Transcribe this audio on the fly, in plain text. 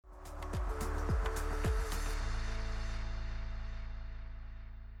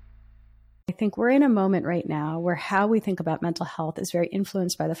I think we're in a moment right now where how we think about mental health is very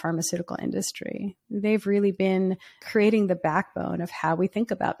influenced by the pharmaceutical industry. They've really been creating the backbone of how we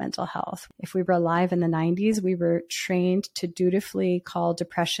think about mental health. If we were alive in the 90s, we were trained to dutifully call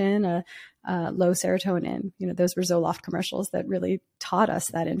depression a low serotonin. Those were Zoloft commercials that really taught us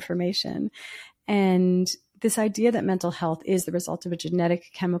that information. And this idea that mental health is the result of a genetic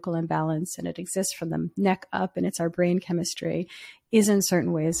chemical imbalance and it exists from the neck up and it's our brain chemistry is in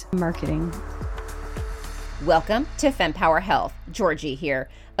certain ways marketing. Welcome to FemPower Health. Georgie here.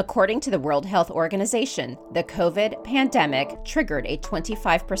 According to the World Health Organization, the COVID pandemic triggered a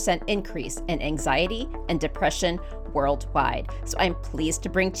 25% increase in anxiety and depression worldwide. So I'm pleased to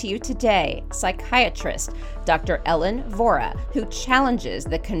bring to you today psychiatrist Dr. Ellen Vora, who challenges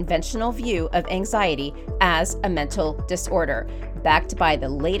the conventional view of anxiety as a mental disorder, backed by the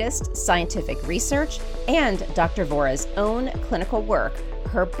latest scientific research and Dr. Vora's own clinical work.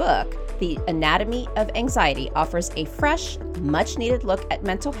 Her book, The Anatomy of Anxiety, offers a fresh, much-needed look at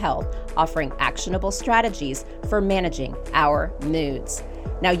mental health, offering actionable strategies for managing our moods.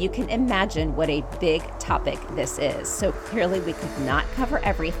 Now, you can imagine what a big topic this is, so clearly we could not cover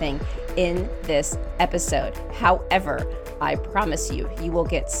everything in this episode. However, I promise you, you will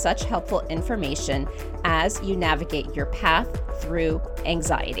get such helpful information as you navigate your path through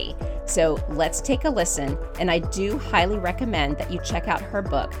anxiety. So let's take a listen, and I do highly recommend that you check out her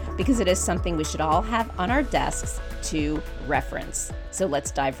book because it is something we should all have on our desks to reference. So let's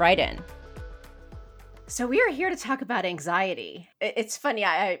dive right in. So we are here to talk about anxiety. It's funny,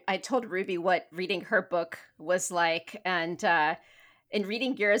 I told Ruby what reading her book was like, and in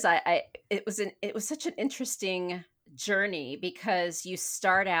reading yours, it was such an interesting journey because you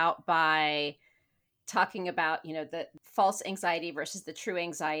start out by talking about, the false anxiety versus the true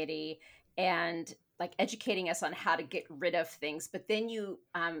anxiety and like educating us on how to get rid of things. But then you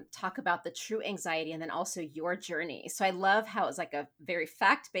talk about the true anxiety and then also your journey. So I love how it's like a very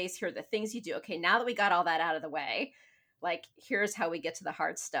fact-based, here are the things you do. Okay, now that we got all that out of the way, like here's how we get to the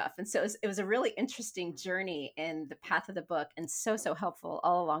hard stuff. And so it was a really interesting journey in the path of the book and so helpful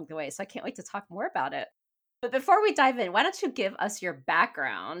all along the way. So I can't wait to talk more about it. But before we dive in, why don't you give us your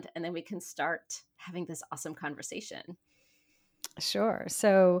background and then we can start having this awesome conversation. Sure.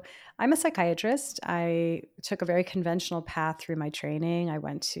 So I'm a psychiatrist. I took a very conventional path through my training. I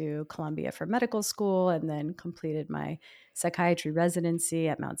went to Columbia for medical school and then completed my psychiatry residency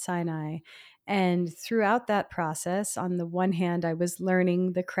at Mount Sinai. And throughout that process, on the one hand, I was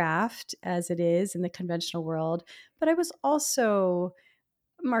learning the craft as it is in the conventional world, but I was also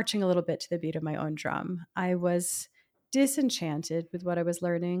marching a little bit to the beat of my own drum. I was disenchanted with what I was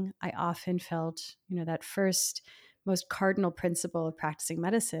learning. I often felt, that first most cardinal principle of practicing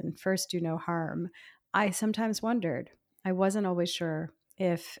medicine, first do no harm. I sometimes wondered, I wasn't always sure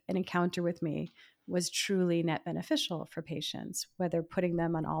if an encounter with me was truly net beneficial for patients, whether putting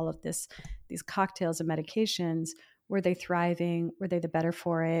them on all of these cocktails of medications, were they thriving? Were they the better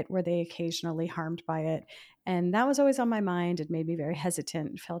for it? Were they occasionally harmed by it? And that was always on my mind. It made me very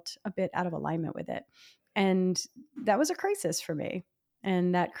hesitant, felt a bit out of alignment with it. And that was a crisis for me.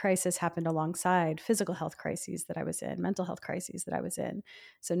 And that crisis happened alongside physical health crises that I was in, mental health crises that I was in.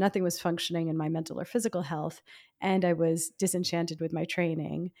 So nothing was functioning in my mental or physical health. And I was disenchanted with my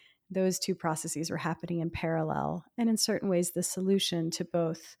training. Those two processes were happening in parallel. And in certain ways, the solution to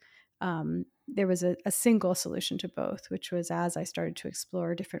both, there was a single solution to both, which was as I started to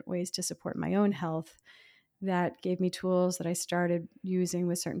explore different ways to support my own health, that gave me tools that I started using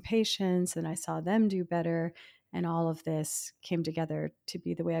with certain patients, and I saw them do better. And all of this came together to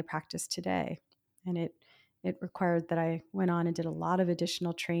be the way I practice today. And it required that I went on and did a lot of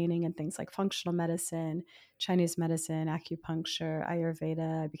additional training in things like functional medicine, Chinese medicine, acupuncture,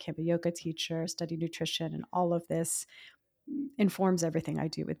 Ayurveda. I became a yoga teacher, studied nutrition, and all of this informs everything I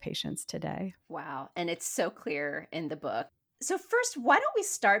do with patients today. Wow. And it's so clear in the book. So first, why don't we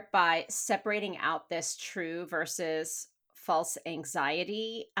start by separating out this true versus false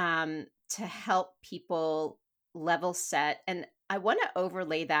anxiety to help people level set. And I want to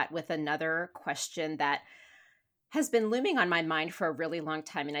overlay that with another question that has been looming on my mind for a really long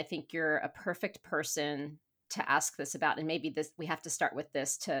time. And I think you're a perfect person to ask this about. And maybe we have to start with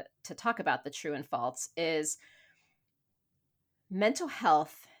this to talk about the true and false, is mental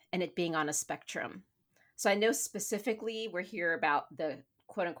health and it being on a spectrum. So I know specifically we're here about the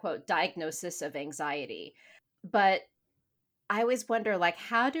quote unquote diagnosis of anxiety, but I always wonder, like,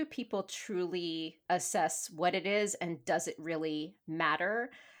 how do people truly assess what it is and does it really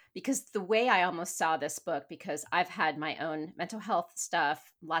matter? Because the way I almost saw this book, because I've had my own mental health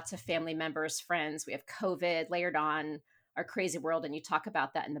stuff, lots of family members, friends, we have COVID layered on our crazy world. And you talk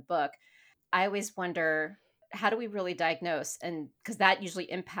about that in the book. I always wonder, how do we really diagnose? And because that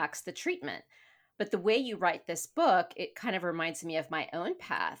usually impacts the treatment. But the way you write this book, it kind of reminds me of my own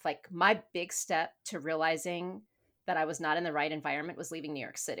path. Like my big step to realizing that I was not in the right environment was leaving New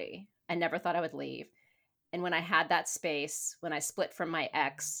York City. I never thought I would leave. And when I had that space, when I split from my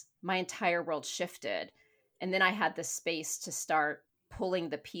ex, my entire world shifted. And then I had the space to start pulling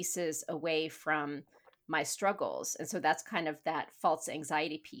the pieces away from my struggles. And so that's kind of that false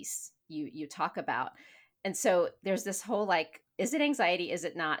anxiety piece you talk about. And so there's this whole like, is it anxiety? Is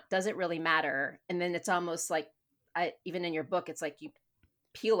it not? Does it really matter? And then it's almost like, even in your book, it's like you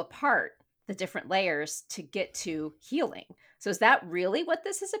peel apart the different layers to get to healing. So is that really what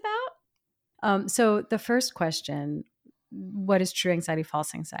this is about? So the first question, what is true anxiety,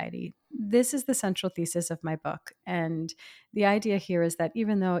 false anxiety? This is the central thesis of my book. And the idea here is that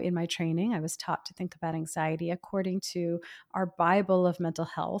even though in my training I was taught to think about anxiety according to our Bible of mental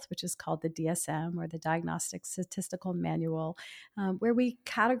health, which is called the DSM, or the Diagnostic Statistical Manual, where we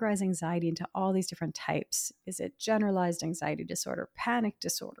categorize anxiety into all these different types. Is it generalized anxiety disorder, panic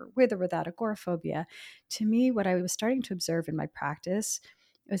disorder, with or without agoraphobia? To me, what I was starting to observe in my practice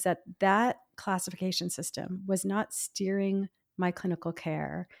was that that classification system was not steering my clinical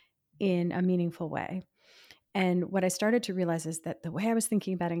care in a meaningful way. And what I started to realize is that the way I was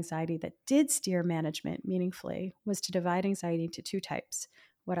thinking about anxiety that did steer management meaningfully was to divide anxiety into two types: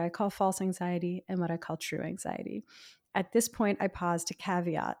 what I call false anxiety and what I call true anxiety. At this point, I pause to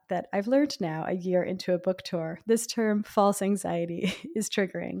caveat that I've learned now, a year into a book tour, this term false anxiety is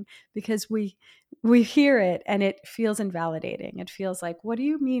triggering because we hear it and it feels invalidating. It feels like, what do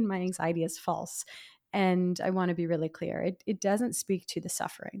you mean my anxiety is false? And I want to be really clear. It doesn't speak to the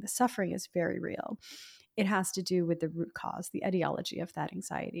suffering. The suffering is very real. It has to do with the root cause, the etiology of that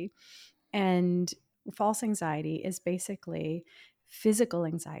anxiety. And false anxiety is basically physical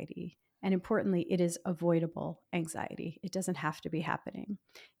anxiety. And importantly, it is avoidable anxiety. It doesn't have to be happening.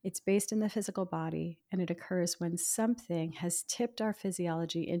 It's based in the physical body, and it occurs when something has tipped our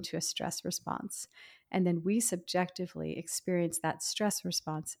physiology into a stress response. And then we subjectively experience that stress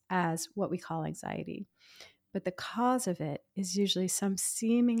response as what we call anxiety. But the cause of it is usually some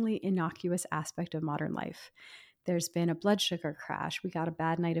seemingly innocuous aspect of modern life. There's been a blood sugar crash. We got a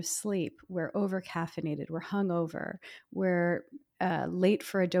bad night of sleep. We're over caffeinated. We're hungover. We're late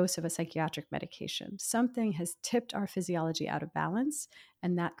for a dose of a psychiatric medication. Something has tipped our physiology out of balance,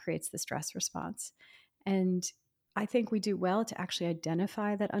 and that creates the stress response. And I think we do well to actually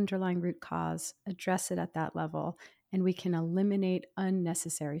identify that underlying root cause, address it at that level, and we can eliminate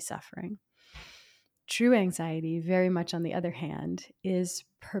unnecessary suffering. True anxiety, very much on the other hand, is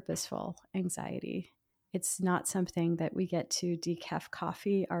purposeful anxiety. It's not something that we get to decaf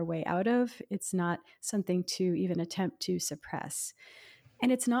coffee our way out of. It's not something to even attempt to suppress.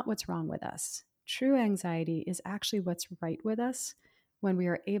 And it's not what's wrong with us. True anxiety is actually what's right with us when we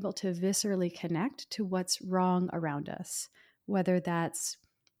are able to viscerally connect to what's wrong around us, whether that's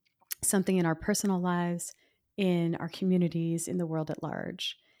something in our personal lives, in our communities, in the world at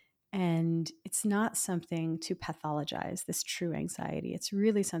large. And it's not something to pathologize, this true anxiety. It's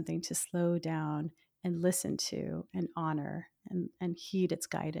really something to slow down and listen to and honor and heed its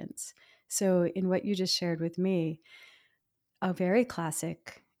guidance. So, in what you just shared with me, a very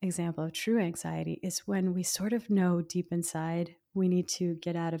classic example of true anxiety is when we sort of know deep inside we need to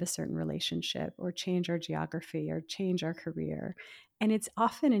get out of a certain relationship or change our geography or change our career. And it's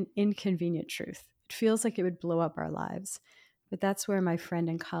often an inconvenient truth. It feels like it would blow up our lives. But that's where my friend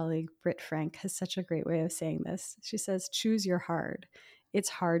and colleague Britt Frank has such a great way of saying this. She says, choose your hard. It's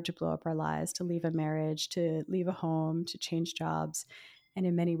hard to blow up our lives, to leave a marriage, to leave a home, to change jobs. And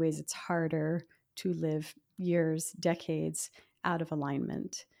in many ways, it's harder to live years, decades out of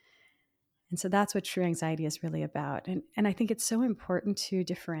alignment. And so that's what true anxiety is really about. And I think it's so important to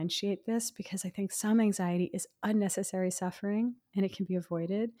differentiate this because I think some anxiety is unnecessary suffering and it can be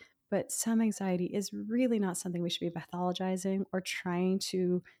avoided. But some anxiety is really not something we should be pathologizing or trying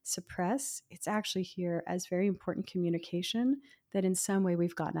to suppress. It's actually here as very important communication that in some way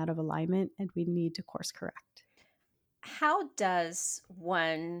we've gotten out of alignment and we need to course correct. How does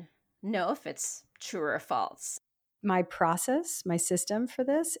one know if it's true or false? My process, my system for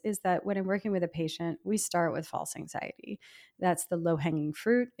this is that when I'm working with a patient, we start with false anxiety. That's the low hanging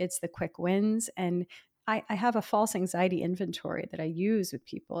fruit, it's the quick wins. And I have a false anxiety inventory that I use with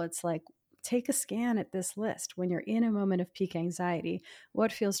people. It's like, take a scan at this list. When you're in a moment of peak anxiety,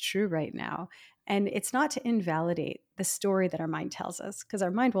 what feels true right now? And it's not to invalidate the story that our mind tells us, because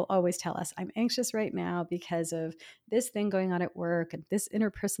our mind will always tell us, I'm anxious right now because of this thing going on at work and this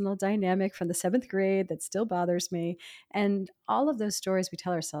interpersonal dynamic from the seventh grade that still bothers me. And all of those stories we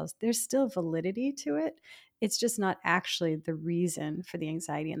tell ourselves, there's still validity to it. It's just not actually the reason for the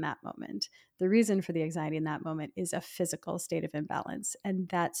anxiety in that moment. The reason for the anxiety in that moment is a physical state of imbalance. And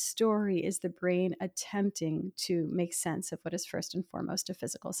that story is the brain attempting to make sense of what is first and foremost a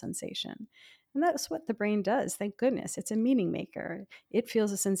physical sensation. And that's what the brain does. Thank goodness. It's a meaning maker. It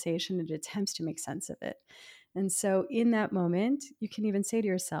feels a sensation and it attempts to make sense of it. And so in that moment, you can even say to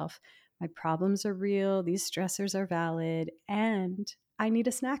yourself, my problems are real, these stressors are valid, and I need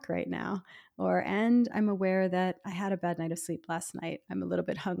a snack right now. And I'm aware that I had a bad night of sleep last night. I'm a little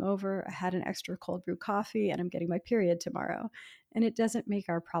bit hungover. I had an extra cold brew coffee and I'm getting my period tomorrow. And it doesn't make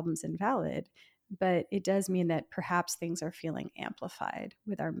our problems invalid, but it does mean that perhaps things are feeling amplified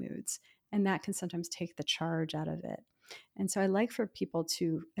with our moods. And that can sometimes take the charge out of it. And so I like for people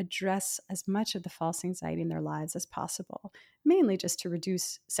to address as much of the false anxiety in their lives as possible, mainly just to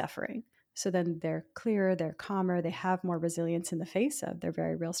reduce suffering. So then they're clearer, they're calmer, they have more resilience in the face of their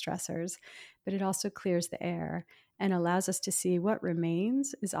very real stressors. But it also clears the air and allows us to see what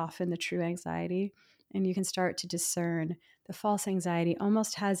remains is often the true anxiety. And you can start to discern the false anxiety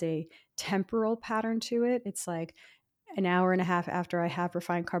almost has a temporal pattern to it. It's like an hour and a half after I have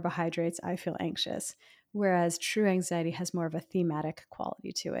refined carbohydrates, I feel anxious. Whereas true anxiety has more of a thematic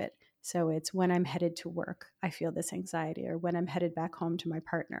quality to it. So it's when I'm headed to work, I feel this anxiety, or when I'm headed back home to my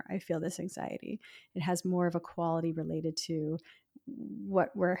partner, I feel this anxiety. It has more of a quality related to what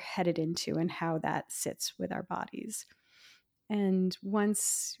we're headed into and how that sits with our bodies. And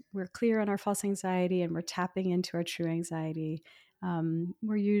once we're clear on our false anxiety and we're tapping into our true anxiety,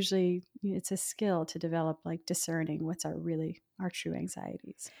 we're usually, it's a skill to develop, like discerning what's our true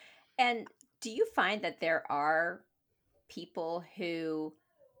anxieties. And do you find that there are people who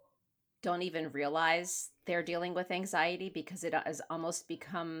don't even realize they're dealing with anxiety because it has almost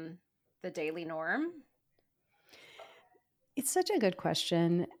become the daily norm? It's such a good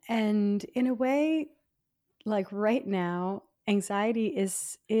question. And in a way, like right now, anxiety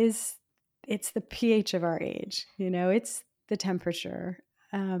is it's the pH of our age. It's the temperature.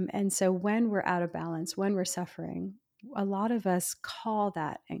 And so when we're out of balance, when we're suffering, a lot of us call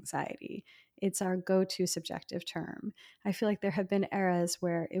that anxiety. It's our go-to subjective term. I feel like there have been eras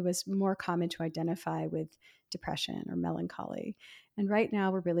where it was more common to identify with depression or melancholy. And right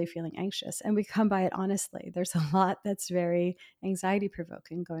now we're really feeling anxious, and we come by it honestly. There's a lot that's very anxiety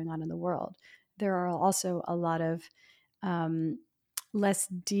provoking going on in the world. There are also a lot of less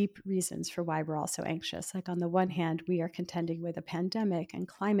deep reasons for why we're all so anxious. Like on the one hand, we are contending with a pandemic and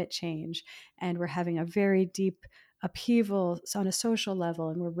climate change, and we're having a very deep upheaval on a social level,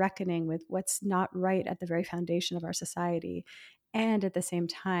 and we're reckoning with what's not right at the very foundation of our society. And at the same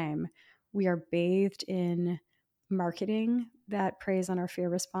time, we are bathed in marketing that preys on our fear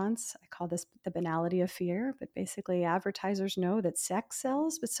response. I call this the banality of fear, but basically advertisers know that sex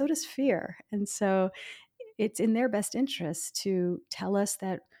sells, but so does fear. And so it's in their best interest to tell us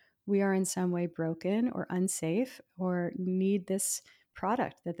that we are in some way broken or unsafe or need this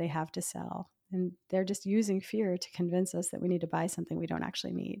product that they have to sell. And they're just using fear to convince us that we need to buy something we don't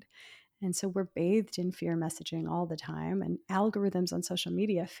actually need. And so we're bathed in fear messaging all the time, and algorithms on social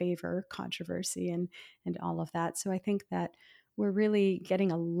media favor controversy and all of that. So I think that we're really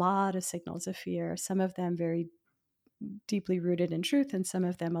getting a lot of signals of fear, some of them very deeply rooted in truth, and some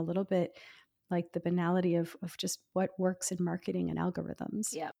of them a little bit like the banality of just what works in marketing and algorithms.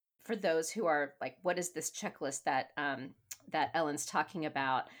 Yeah. For those who are like, what is this checklist that that Ellen's talking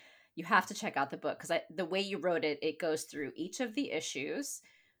about? You have to check out the book because the way you wrote it, it goes through each of the issues,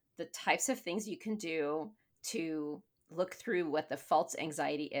 the types of things you can do to look through what the false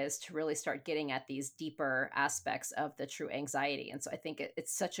anxiety is to really start getting at these deeper aspects of the true anxiety. And so I think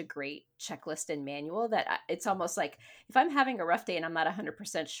it's such a great checklist and manual that it's almost like if I'm having a rough day and I'm not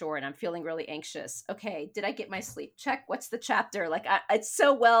 100% sure and I'm feeling really anxious, okay, did I get my sleep? Check. What's the chapter? Like it's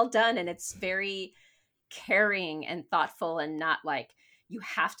so well done, and it's very caring and thoughtful, and not like you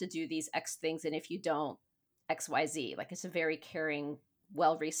have to do these X things, and if you don't, XYZ. Like it's a very caring,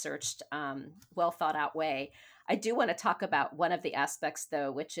 well-researched, well thought out way. I do want to talk about one of the aspects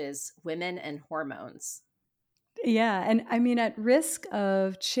though, which is women and hormones. Yeah. And I mean, at risk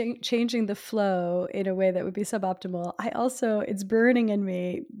of changing the flow in a way that would be suboptimal, it's burning in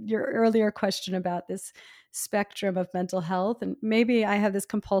me, your earlier question about this spectrum of mental health. And maybe I have this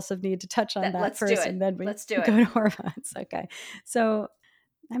compulsive need to touch on that Let's do first, it. and then we Let's do it. go to hormones. Okay. So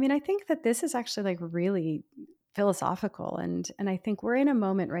I mean, I think that this is actually like really philosophical, and I think we're in a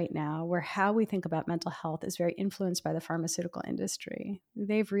moment right now where how we think about mental health is very influenced by the pharmaceutical industry.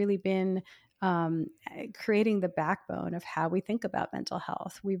 They've really been creating the backbone of how we think about mental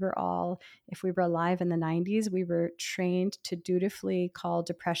health. We were all, if we were alive in the 90s, we were trained to dutifully call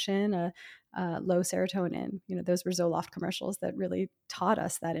depression a low serotonin. You know, those were Zoloft commercials that really taught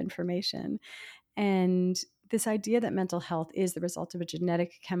us that information. And this idea that mental health is the result of a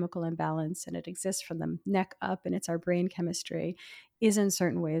genetic chemical imbalance and it exists from the neck up and it's our brain chemistry is in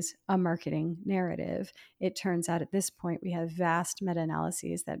certain ways a marketing narrative. It turns out at this point we have vast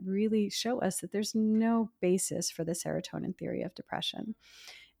meta-analyses that really show us that there's no basis for the serotonin theory of depression.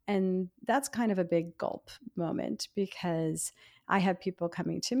 And that's kind of a big gulp moment because I have people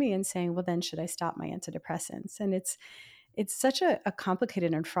coming to me and saying, well, then should I stop my antidepressants? And it's such a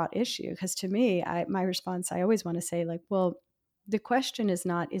complicated and fraught issue because to me, my response, I always want to say like, well, the question is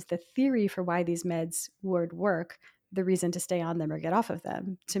not, is the theory for why these meds would work the reason to stay on them or get off of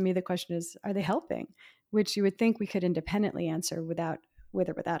them? To me, the question is, are they helping? Which you would think we could independently answer with or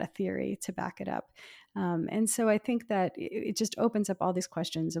without a theory to back it up. And so I think that it just opens up all these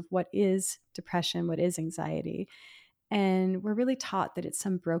questions of what is depression, what is anxiety, and we're really taught that it's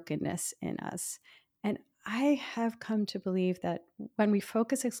some brokenness in us. And I have come to believe that when we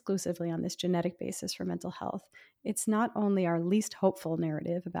focus exclusively on this genetic basis for mental health, it's not only our least hopeful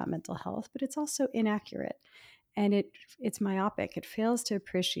narrative about mental health, but it's also inaccurate. And it's myopic. It fails to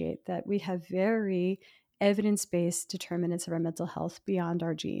appreciate that we have very evidence-based determinants of our mental health beyond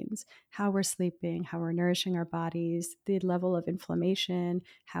our genes, how we're sleeping, how we're nourishing our bodies, the level of inflammation,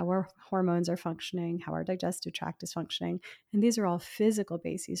 how our hormones are functioning, how our digestive tract is functioning. And these are all physical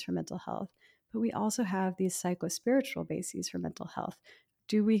bases for mental health. But we also have these psychospiritual bases for mental health.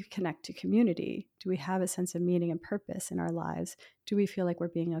 Do we connect to community? Do we have a sense of meaning and purpose in our lives? Do we feel like we're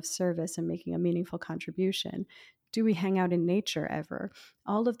being of service and making a meaningful contribution? Do we hang out in nature ever?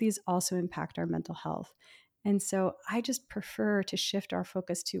 All of these also impact our mental health. And so I just prefer to shift our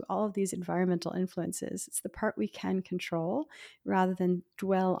focus to all of these environmental influences. It's the part we can control rather than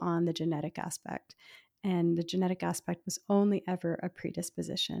dwell on the genetic aspect. And the genetic aspect was only ever a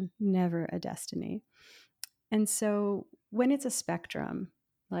predisposition, never a destiny. And so when it's a spectrum,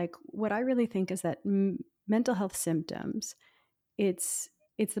 like what I really think is that mental health symptoms, it's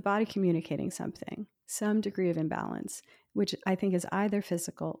it's the body communicating something, some degree of imbalance, which I think is either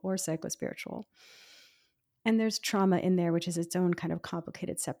physical or psychospiritual. And there's trauma in there, which is its own kind of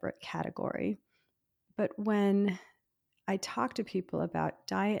complicated separate category. But when I talk to people about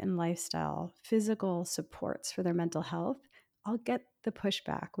diet and lifestyle, physical supports for their mental health, I'll get the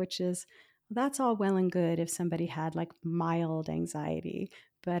pushback, which is, that's all well and good if somebody had like mild anxiety,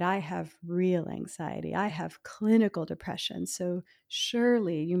 but I have real anxiety. I have clinical depression. So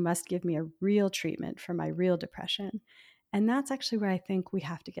surely you must give me a real treatment for my real depression. And that's actually where I think we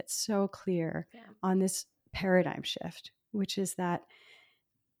have to get so clear on this paradigm shift, which is that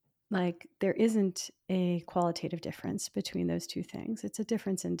like there isn't a qualitative difference between those two things. It's a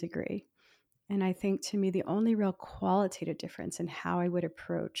difference in degree. And I think to me, the only real qualitative difference in how I would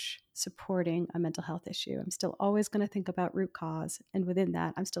approach supporting a mental health issue, I'm still always going to think about root cause. And within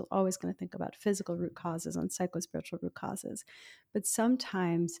that, I'm still always going to think about physical root causes and psychospiritual root causes. But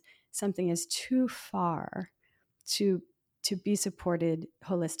sometimes something is too far to, to be supported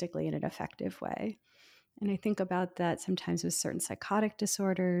holistically in an effective way. And I think about that sometimes with certain psychotic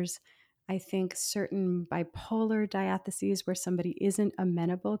disorders. I think certain bipolar diatheses where somebody isn't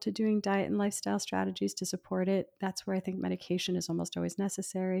amenable to doing diet and lifestyle strategies to support it. That's where I think medication is almost always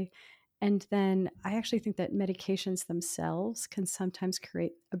necessary. And then I actually think that medications themselves can sometimes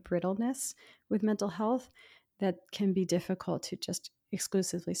create a brittleness with mental health that can be difficult to just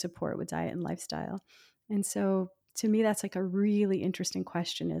exclusively support with diet and lifestyle. And so to me, that's like a really interesting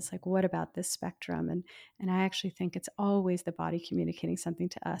question is like, what about this spectrum? And I actually think it's always the body communicating something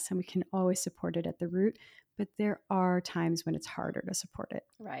to us and we can always support it at the root, but there are times when it's harder to support it.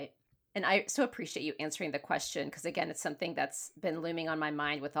 Right. And I so appreciate you answering the question because again, it's something that's been looming on my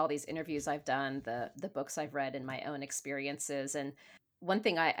mind with all these interviews I've done, the books I've read, and my own experiences. And one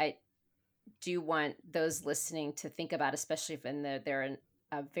thing I do want those listening to think about, especially if they're in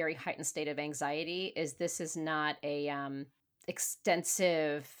a very heightened state of anxiety, is this is not a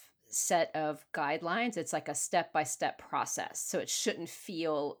extensive set of guidelines. It's like a step-by-step process. So it shouldn't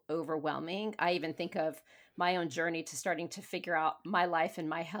feel overwhelming. I even think of my own journey to starting to figure out my life and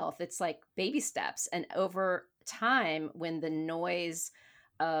my health. It's like baby steps. And over time, when the noise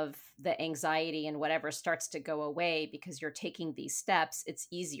of the anxiety and whatever starts to go away because you're taking these steps, it's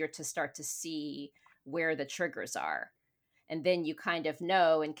easier to start to see where the triggers are. And then you kind of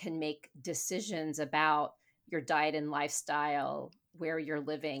know and can make decisions about your diet and lifestyle, where you're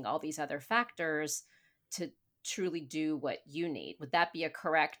living, all these other factors to truly do what you need. Would that be a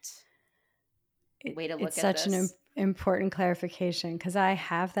correct way to It's look at such an this? important clarification, because I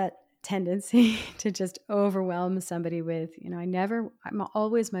have that tendency to just overwhelm somebody with, I'm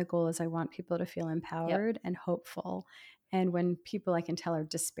always, my goal is I want people to feel Yep. empowered and hopeful. And when people, I can tell, are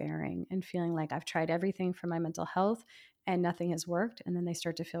despairing and feeling like I've tried everything for my mental health and nothing has worked, and then they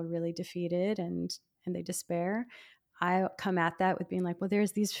start to feel really defeated and they despair, I come at that with being like, well,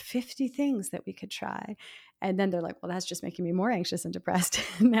 there's these 50 things that we could try. And then they're like, well, that's just making me more anxious and depressed.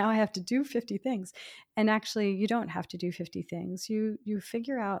 Now I have to do 50 things. And actually, you don't have to do 50 things. You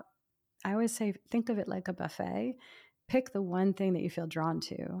figure out, I always say, think of it like a buffet. Pick the one thing that you feel drawn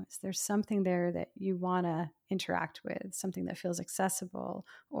to. Is there something there that you want to interact with, something that feels accessible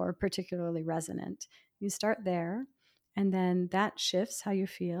or particularly resonant? You start there, and then that shifts how you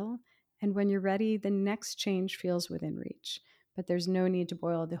feel. And when you're ready, the next change feels within reach. But there's no need to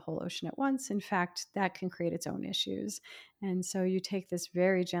boil the whole ocean at once. In fact, that can create its own issues. And so you take this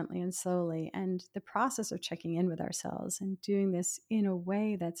very gently and slowly. And the process of checking in with ourselves and doing this in a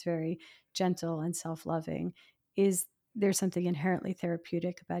way that's very gentle and self loving is, there's something inherently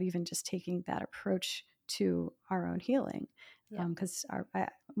therapeutic about even just taking that approach to our own healing. Yep. Because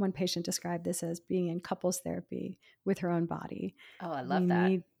one patient described this as being in couples therapy with her own body. Oh, I We love that.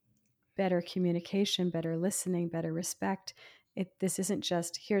 need better communication, better listening, better respect. This isn't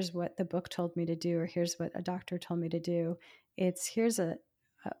just here's what the book told me to do or here's what a doctor told me to do. It's here's a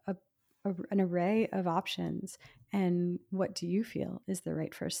an array of options, and what do you feel is the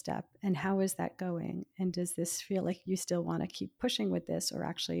right first step, and how is that going, and does this feel like you still want to keep pushing with this, or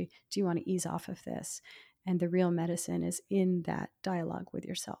actually do you want to ease off of this? And the real medicine is in that dialogue with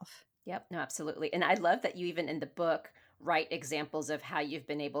yourself. Yep, no, absolutely. And I love that you even in the book write examples of how you've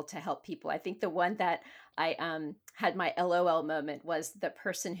been able to help people. I think the one that I had my LOL moment was the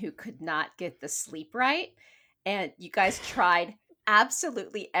person who could not get the sleep right. And you guys tried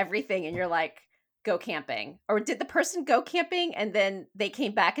absolutely everything. And you're like, go camping. Or did the person go camping and then they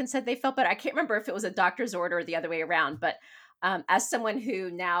came back and said they felt better? I can't remember if it was a doctor's order or the other way around. But as someone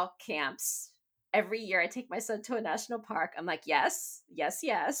who now camps, every year I take my son to a national park. I'm like, yes, yes,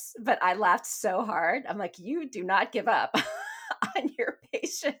 yes. But I laughed so hard. I'm like, you do not give up on your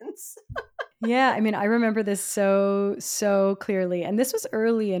patients. Yeah, I mean, I remember this so clearly. And this was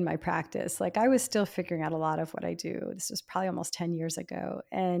early in my practice. Like, I was still figuring out a lot of what I do. This was probably almost 10 years ago.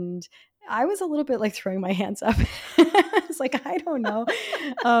 And I was a little bit like throwing my hands up. It's like, I don't know.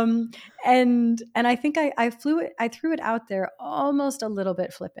 Um, and I think I threw it out there almost a little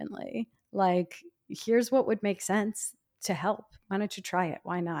bit flippantly. Like, here's what would make sense to help. Why don't you try it?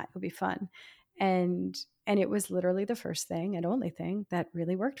 Why not? It'll be fun. And and it was literally the first thing and only thing that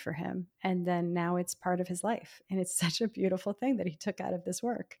really worked for him. And then now it's part of his life. And it's such a beautiful thing that he took out of this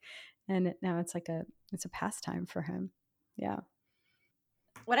work. And now it's a pastime for him. Yeah.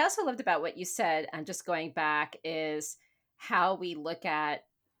 What I also loved about what you said, and just going back, is how we look at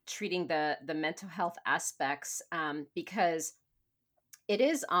treating the mental health aspects, because it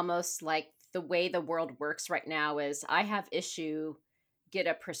is almost like the way the world works right now is I have issue, get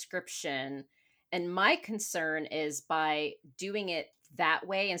a prescription. And my concern is by doing it that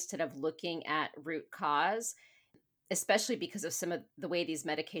way instead of looking at root cause, especially because of some of the way these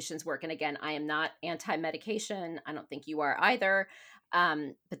medications work. And again, I am not anti medication. I don't think you are either.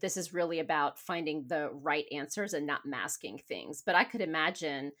 But this is really about finding the right answers and not masking things. But I could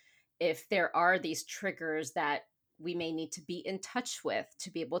imagine if there are these triggers that we may need to be in touch with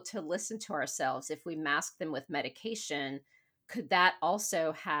to be able to listen to ourselves, if we mask them with medication, could that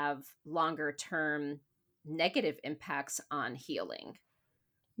also have longer term negative impacts on healing?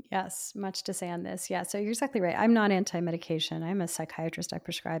 Yes, much to say on this. Yeah, so you're exactly right. I'm not anti-medication. I'm a psychiatrist. I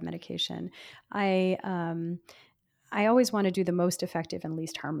prescribe medication. I um, I always want to do the most effective and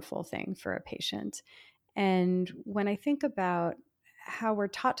least harmful thing for a patient. And when I think about how we're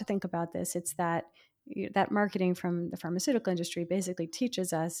taught to think about this, it's that that marketing from the pharmaceutical industry basically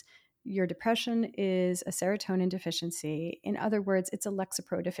teaches us your depression is a serotonin deficiency. In other words, it's a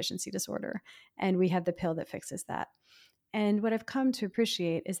Lexapro deficiency disorder, and we have the pill that fixes that. And what I've come to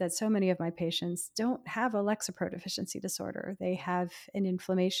appreciate is that so many of my patients don't have a Lexapro deficiency disorder. They have an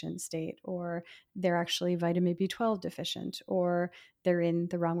inflammation state, or they're actually vitamin B12 deficient, or they're in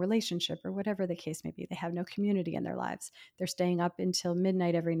the wrong relationship, or whatever the case may be. They have no community in their lives. They're staying up until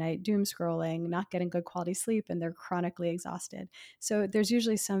midnight every night, doom scrolling, not getting good quality sleep, and they're chronically exhausted. So there's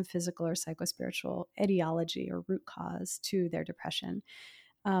usually some physical or psychospiritual etiology or root cause to their depression.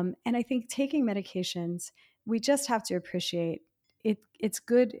 And I think taking medications we just have to appreciate it. It's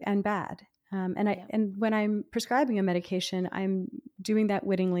good and bad. Yeah. And when I'm prescribing a medication, I'm doing that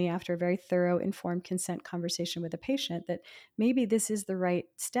wittingly after a very thorough, informed consent conversation with a patient that maybe this is the right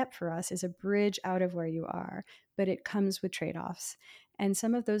step for us, is a bridge out of where you are, but it comes with trade-offs. And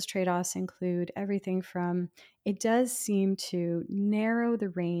some of those trade-offs include everything from, it does seem to narrow the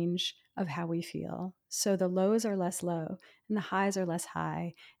range of how we feel. So the lows are less low and the highs are less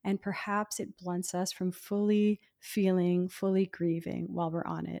high. And perhaps it blunts us from fully feeling, fully grieving while we're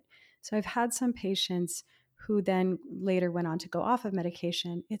on it. So I've had some patients who then later went on to go off of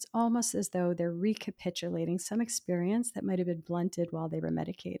medication. It's almost as though they're recapitulating some experience that might have been blunted while they were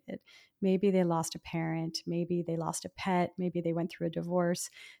medicated. Maybe they lost a parent, maybe they lost a pet, maybe they went through a divorce.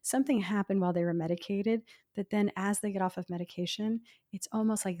 Something happened while they were medicated that then, as they get off of medication, it's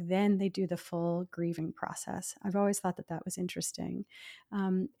almost like then they do the full grieving process. I've always thought that that was interesting.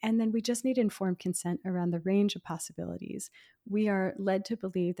 And then we just need informed consent around the range of possibilities. We are led to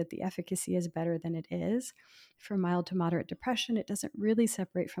believe that the efficacy is better than it is. For mild to moderate depression, it doesn't really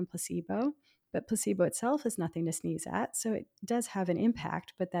separate from placebo, but placebo itself is nothing to sneeze at. So it does have an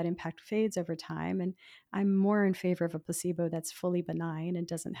impact, but that impact fades over time. And I'm more in favor of a placebo that's fully benign and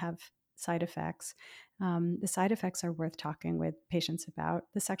doesn't have side effects. The side effects are worth talking with patients about.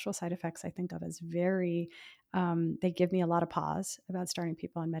 The sexual side effects I think of as they give me a lot of pause about starting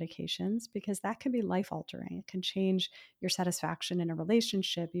people on medications, because that can be life altering. It can change your satisfaction in a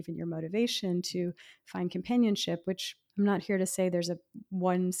relationship, even your motivation to find companionship, which I'm not here to say there's a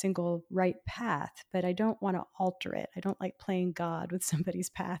one single right path, but I don't want to alter it. I don't like playing God with somebody's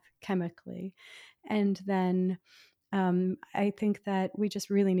path chemically. And then I think that we just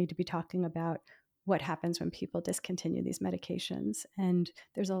really need to be talking about what happens when people discontinue these medications. And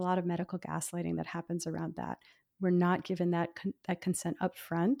there's a lot of medical gaslighting that happens around that. We're not given that consent up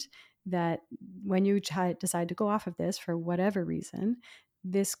front, that when you decide to go off of this for whatever reason,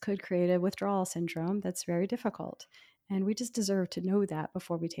 this could create a withdrawal syndrome that's very difficult. And we just deserve to know that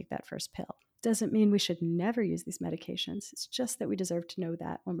before we take that first pill. Doesn't mean we should never use these medications. It's just that we deserve to know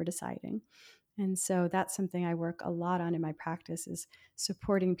that when we're deciding. And so that's something I work a lot on in my practice, is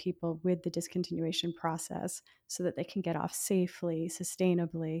supporting people with the discontinuation process so that they can get off safely,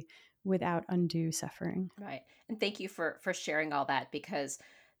 sustainably, without undue suffering. Right. And thank you for sharing all that, because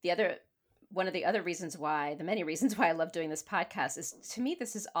the other one of the other reasons why, the many reasons why I love doing this podcast, is to me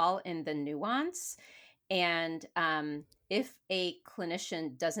this is all in the nuance. And if a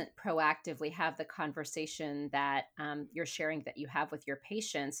clinician doesn't proactively have the conversation that you're sharing that you have with your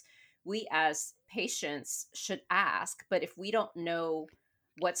patients, we as patients should ask. But if we don't know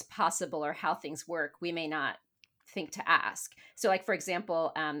what's possible or how things work, we may not think to ask. So, like, for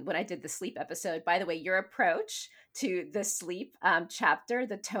example, when I did the sleep episode, by the way, your approach to the sleep chapter,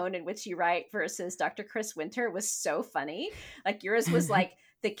 the tone in which you write versus Dr. Chris Winter was so funny. Like, yours was like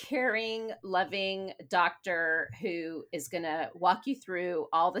the caring, loving doctor who is going to walk you through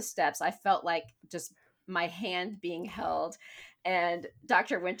all the steps. I felt like just my hand being held. And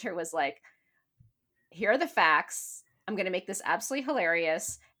Dr. Winter was like, here are the facts. I'm going to make this absolutely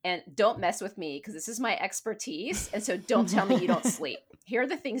hilarious. And don't mess with me because this is my expertise. And so don't tell me you don't sleep. Here are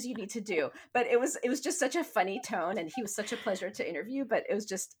the things you need to do. But it was just such a funny tone, and he was such a pleasure to interview, but it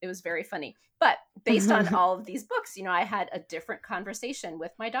was very funny. But based on all of these books, I had a different conversation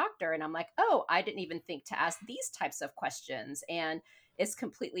with my doctor, and I'm like, oh, I didn't even think to ask these types of questions. And it's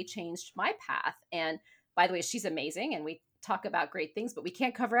completely changed my path. And by the way, she's amazing, and we talk about great things, but we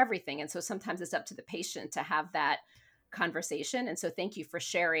can't cover everything. And so sometimes it's up to the patient to have that conversation. And so thank you for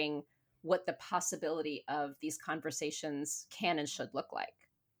sharing what the possibility of these conversations can and should look like.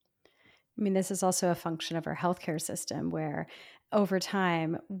 I mean, this is also a function of our healthcare system, where over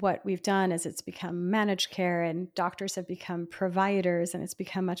time, what we've done is it's become managed care and doctors have become providers, and it's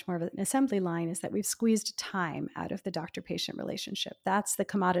become much more of an assembly line, is that we've squeezed time out of the doctor-patient relationship. That's the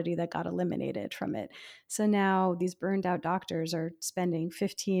commodity that got eliminated from it. So now these burned out doctors are spending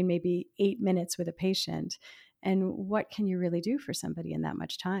 15, maybe 8 minutes with a patient. And what can you really do for somebody in that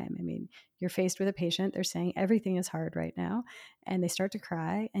much time? I mean, you're faced with a patient, they're saying everything is hard right now, and they start to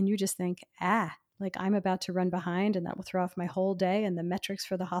cry, and you just think, like I'm about to run behind, and that will throw off my whole day and the metrics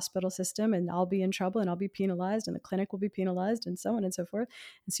for the hospital system, and I'll be in trouble, and I'll be penalized, and the clinic will be penalized, and so on and so forth.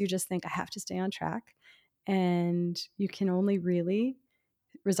 And so you just think, I have to stay on track. And you can only really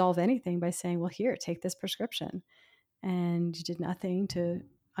resolve anything by saying, well, here, take this prescription. And you did nothing to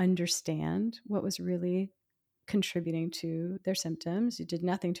understand what was really contributing to their symptoms. You did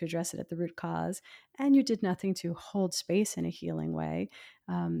nothing to address it at the root cause, and you did nothing to hold space in a healing way.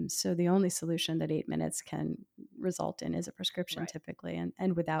 So the only solution that 8 minutes can result in is a prescription Right. typically,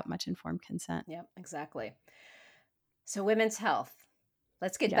 and without much informed consent. Yep, exactly. So women's health.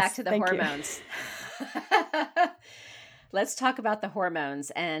 Let's get back Yes, to the thank you. hormones. Let's talk about the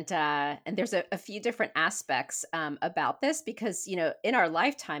hormones, and there's a few different aspects about this because in our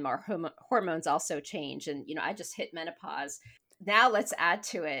lifetime our hormones also change, and I just hit menopause. Now let's add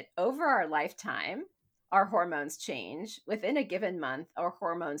to it over our lifetime, our hormones change within a given month. Our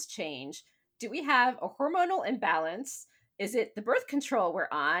hormones change. Do we have a hormonal imbalance? Is it the birth control we're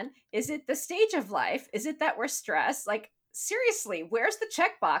on? Is it the stage of life? Is it that we're stressed? Like, seriously, where's the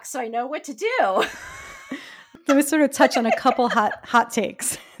checkbox so I know what to do? Let me sort of touch on a couple hot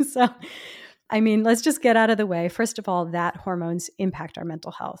takes. So, I mean, let's just get out of the way. First of all, that hormones impact our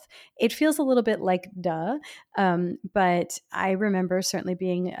mental health. It feels a little bit like duh, but I remember certainly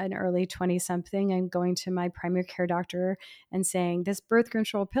being an early 20 something and going to my primary care doctor and saying, this birth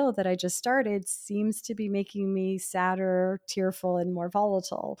control pill that I just started seems to be making me sadder, tearful, and more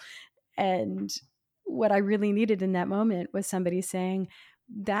volatile. And what I really needed in that moment was somebody saying,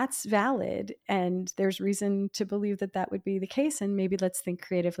 that's valid. And there's reason to believe that that would be the case. And maybe let's think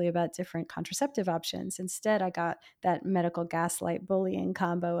creatively about different contraceptive options. Instead, I got that medical gaslight bullying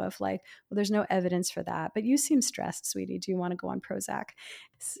combo of like, well, there's no evidence for that, but you seem stressed, sweetie. Do you want to go on Prozac?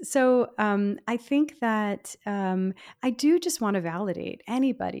 So I think that I do just want to validate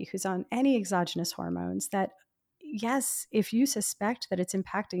anybody who's on any exogenous hormones that yes, if you suspect that it's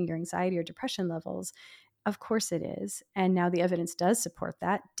impacting your anxiety or depression levels, of course it is. And now the evidence does support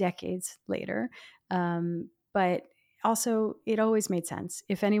that decades later. But also, it always made sense.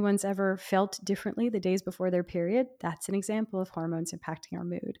 If anyone's ever felt differently the days before their period, that's an example of hormones impacting our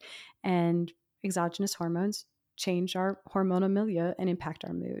mood. And exogenous hormones change our hormonal milieu and impact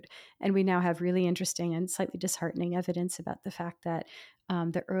our mood. And we now have really interesting and slightly disheartening evidence about the fact that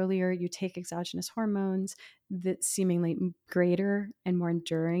the earlier you take exogenous hormones, the seemingly greater and more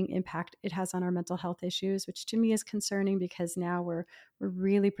enduring impact it has on our mental health issues, which to me is concerning because now we're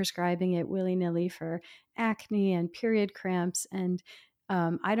really prescribing it willy-nilly for acne and period cramps. And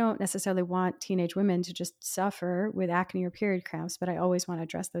I don't necessarily want teenage women to just suffer with acne or period cramps, but I always want to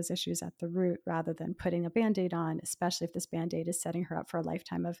address those issues at the root rather than putting a Band-Aid on, especially if this Band-Aid is setting her up for a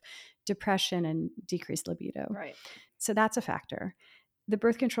lifetime of depression and decreased libido. Right. So that's a factor. The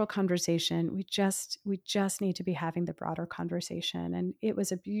birth control conversation, we just need to be having the broader conversation. And it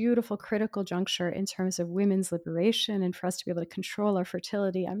was a beautiful critical juncture in terms of women's liberation and for us to be able to control our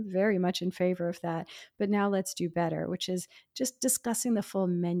fertility. I'm very much in favor of that. But now let's do better, which is just discussing the full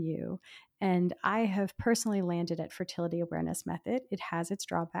menu. And I have personally landed at fertility awareness method. It has its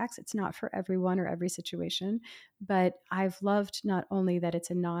drawbacks. It's not for everyone or every situation, but I've loved not only that it's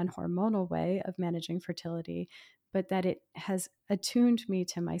a non-hormonal way of managing fertility, but that it has attuned me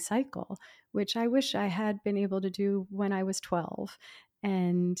to my cycle, which I wish I had been able to do when I was 12.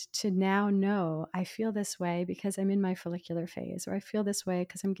 And to now know I feel this way because I'm in my follicular phase, or I feel this way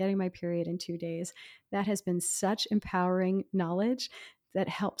because I'm getting my period in 2 days. That has been such empowering knowledge that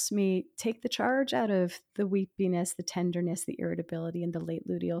helps me take the charge out of the weepiness, the tenderness, the irritability, and the late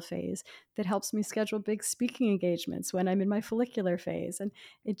luteal phase. That helps me schedule big speaking engagements when I'm in my follicular phase. And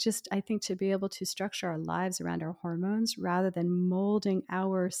it just, I think, to be able to structure our lives around our hormones rather than molding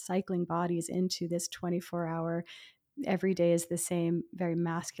our cycling bodies into this 24-hour, every day is the same, very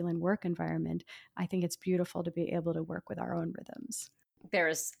masculine work environment, I think it's beautiful to be able to work with our own rhythms.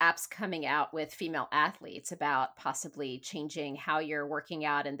 There's apps coming out with female athletes about possibly changing how you're working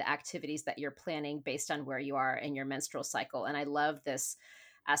out and the activities that you're planning based on where you are in your menstrual cycle. And I love this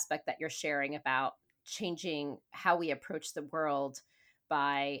aspect that you're sharing about changing how we approach the world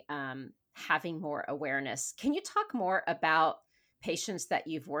by having more awareness. Can you talk more about patients that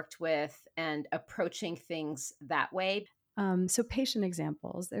you've worked with and approaching things that way? So patient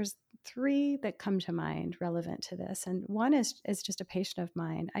examples, there's three that come to mind relevant to this. And one is just a patient of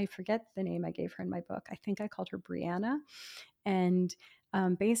mine. I forget the name I gave her in my book. I think I called her Brianna. And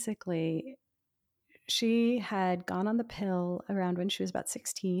basically, she had gone on the pill around when she was about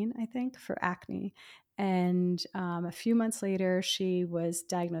 16, I think, for acne. And a few months later, she was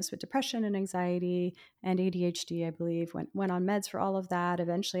diagnosed with depression and anxiety and ADHD, I believe. Went on meds for all of that.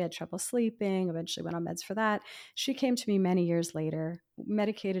 Eventually had trouble sleeping. Eventually went on meds for that. She came to me many years later,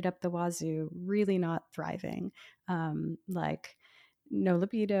 medicated up the wazoo, really not thriving. Like no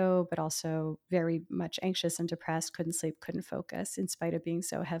libido, but also very much anxious and depressed, couldn't sleep, couldn't focus in spite of being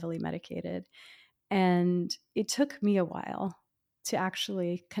so heavily medicated. And it took me a while to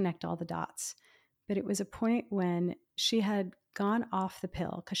actually connect all the dots. But it was a point when she had gone off the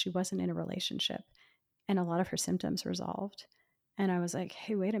pill because she wasn't in a relationship and a lot of her symptoms resolved. And I was like,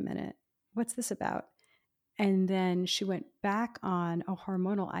 hey, wait a minute, what's this about? And then she went back on a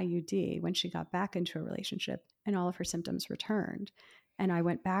hormonal IUD when she got back into a relationship, and all of her symptoms returned. And I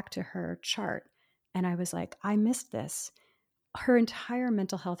went back to her chart and I was like, I missed this. Her entire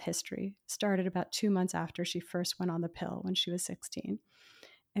mental health history started about 2 months after she first went on the pill when she was 16.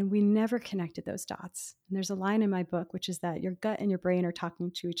 And we never connected those dots. And there's a line in my book, which is that your gut and your brain are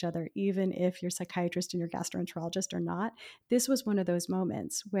talking to each other, even if your psychiatrist and your gastroenterologist are not. This was one of those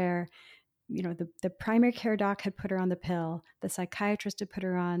moments where, the primary care doc had put her on the pill, the psychiatrist had put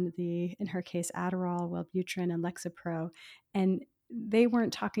her on in her case, Adderall, Wellbutrin, and Lexapro, and they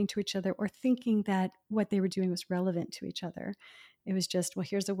weren't talking to each other or thinking that what they were doing was relevant to each other. It was just, well,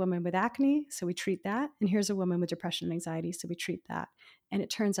 here's a woman with acne, so we treat that. And here's a woman with depression and anxiety, so we treat that. And it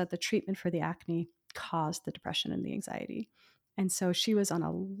turns out the treatment for the acne caused the depression and the anxiety. And so she was on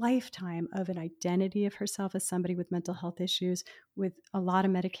a lifetime of an identity of herself as somebody with mental health issues, with a lot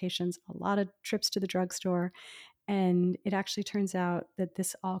of medications, a lot of trips to the drugstore. And it actually turns out that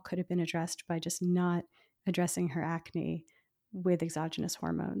this all could have been addressed by just not addressing her acne with exogenous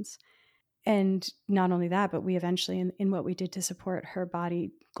hormones. And not only that, but we eventually, in what we did to support her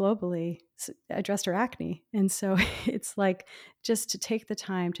body globally, addressed her acne. And so it's like just to take the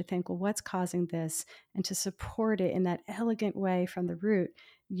time to think, well, what's causing this? And to support it in that elegant way from the root,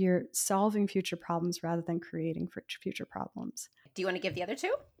 you're solving future problems rather than creating future problems. Do you want to give the other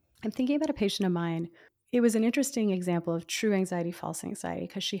two? I'm thinking about a patient of mine. It was an interesting example of true anxiety, false anxiety,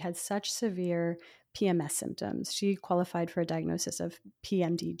 because she had such severe PMS symptoms. She qualified for a diagnosis of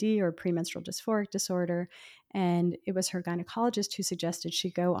PMDD, or premenstrual dysphoric disorder. And it was her gynecologist who suggested she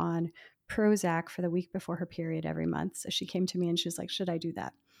go on Prozac for the week before her period every month. So she came to me and she was like, should I do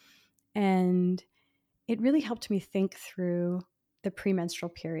that? And it really helped me think through the premenstrual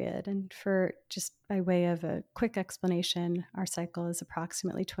period. And for just by way of a quick explanation, our cycle is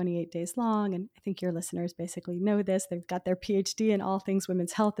approximately 28 days long. And I think your listeners basically know this. They've got their PhD in all things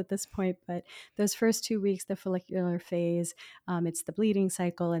women's health at this point. But those first 2 weeks, the follicular phase, it's the bleeding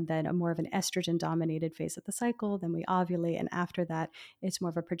cycle, and then a more of an estrogen dominated phase of the cycle. Then we ovulate. And after that, it's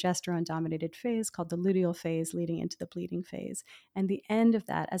more of a progesterone dominated phase called the luteal phase, leading into the bleeding phase. And the end of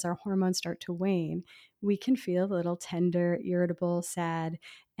that, as our hormones start to wane, we can feel a little tender, irritable, sad.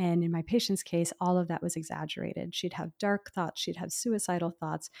 And in my patient's case, all of that was exaggerated. She'd have dark thoughts. She'd have suicidal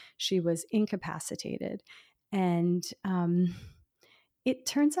thoughts. She was incapacitated. And it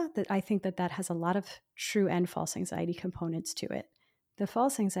turns out that I think that that has a lot of true and false anxiety components to it. The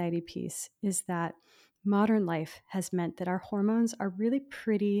false anxiety piece is that modern life has meant that our hormones are really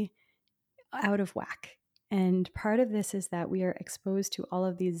pretty out of whack. And part of this is that we are exposed to all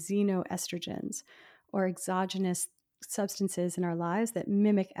of these xenoestrogens, or exogenous substances in our lives that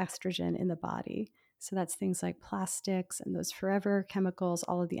mimic estrogen in the body. So that's things like plastics and those forever chemicals,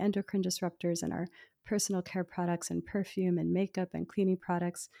 all of the endocrine disruptors in our personal care products and perfume and makeup and cleaning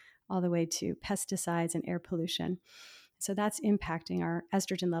products, all the way to pesticides and air pollution. So that's impacting our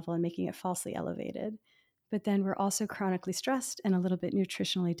estrogen level and making it falsely elevated. But then we're also chronically stressed and a little bit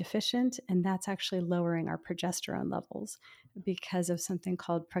nutritionally deficient, and that's actually lowering our progesterone levels because of something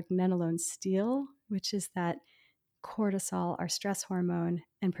called pregnenolone steal, which is that cortisol, our stress hormone,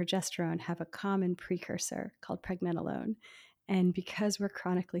 and progesterone have a common precursor called pregnenolone. And because we're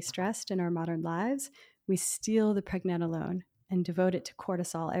chronically stressed in our modern lives, we steal the pregnenolone and devote it to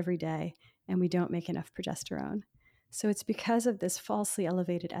cortisol every day, and we don't make enough progesterone. So it's because of this falsely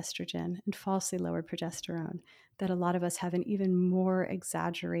elevated estrogen and falsely lowered progesterone that a lot of us have an even more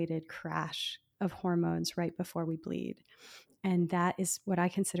exaggerated crash of hormones right before we bleed. And that is what I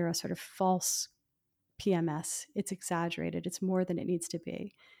consider a sort of false PMS. It's exaggerated. It's more than it needs to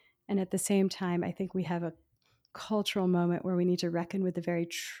be. And at the same time, I think we have a cultural moment where we need to reckon with the very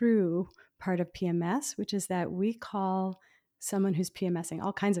true part of PMS, which is that we call someone who's PMSing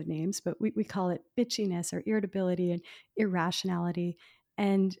all kinds of names, but we call it bitchiness or irritability and irrationality.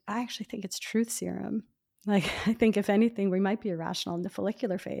 And I actually think it's truth serum. Like, I think if anything, we might be irrational in the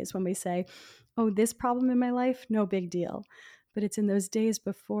follicular phase when we say, oh, this problem in my life, no big deal. But it's in those days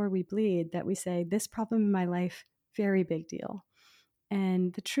before we bleed that we say, this problem in my life, very big deal.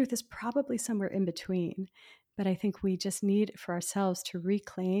 And the truth is probably somewhere in between. But I think we just need for ourselves to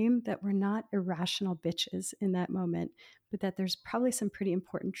reclaim that we're not irrational bitches in that moment, but that there's probably some pretty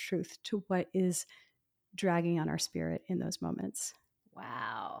important truth to what is dragging on our spirit in those moments.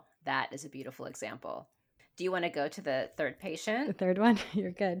 Wow, that is a beautiful example. Do you want to go to the third patient? The third one,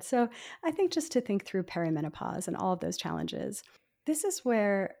 you're good. So I think just to think through perimenopause and all of those challenges, this is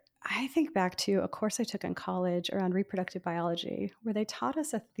where I think back to a course I took in college around reproductive biology, where they taught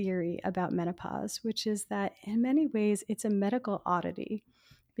us a theory about menopause, which is that in many ways it's a medical oddity.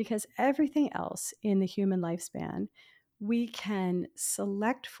 because everything else in the human lifespan, we can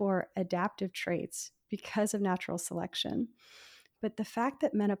select for adaptive traits because of natural selection. But the fact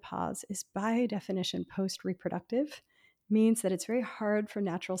that menopause is by definition post reproductive means that it's very hard for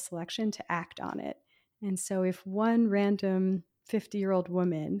natural selection to act on it. And so, if one random 50-year-old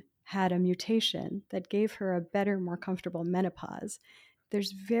woman had a mutation that gave her a better, more comfortable menopause,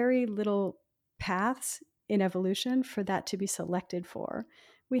 there's very little paths in evolution for that to be selected for.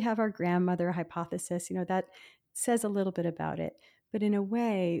 We have our grandmother hypothesis, that says a little bit about it. But in a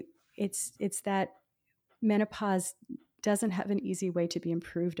way, it's that menopause doesn't have an easy way to be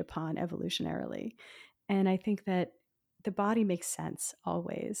improved upon evolutionarily. And I think that the body makes sense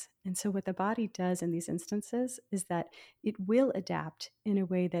always. And so, what the body does in these instances is that it will adapt in a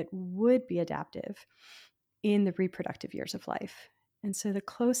way that would be adaptive in the reproductive years of life. And so, the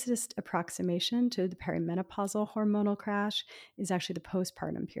closest approximation to the perimenopausal hormonal crash is actually the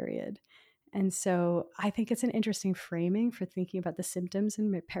postpartum period. And so, I think it's an interesting framing for thinking about the symptoms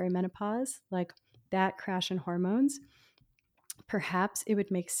in perimenopause, like that crash in hormones. Perhaps it would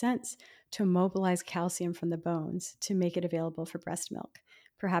make sense to mobilize calcium from the bones to make it available for breast milk.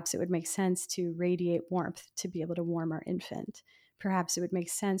 Perhaps it would make sense to radiate warmth to be able to warm our infant. Perhaps it would make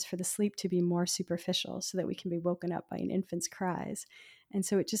sense for the sleep to be more superficial so that we can be woken up by an infant's cries. And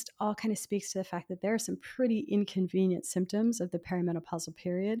so it just all kind of speaks to the fact that there are some pretty inconvenient symptoms of the perimenopausal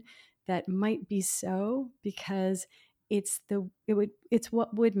period that might be so because it's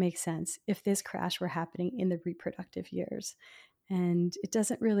what would make sense if this crash were happening in the reproductive years. And it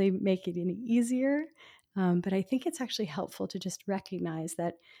doesn't really make it any easier. But I think it's actually helpful to just recognize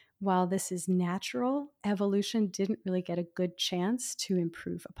that while this is natural, evolution didn't really get a good chance to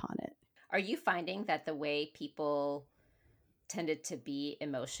improve upon it. Are you finding that the way people tended to be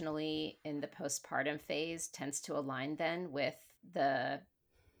emotionally in the postpartum phase tends to align then with the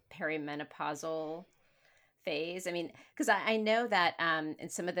perimenopausal phase? I mean, because I know that in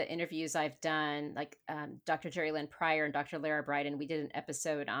some of the interviews I've done, like Dr. Jerry Lynn Pryor and Dr. Lara Bryden, we did an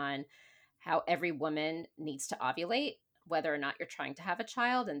episode on how every woman needs to ovulate, whether or not you're trying to have a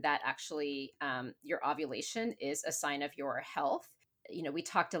child, and that actually your ovulation is a sign of your health. We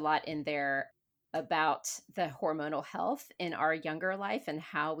talked a lot in there about the hormonal health in our younger life and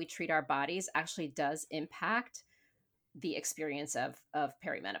how we treat our bodies actually does impact the experience of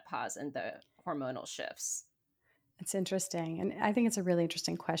perimenopause and the hormonal shifts. It's interesting. And I think it's a really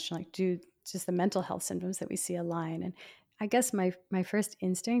interesting question. Like, do just the mental health symptoms that we see align? And I guess my first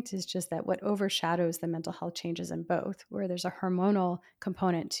instinct is just that what overshadows the mental health changes in both, where there's a hormonal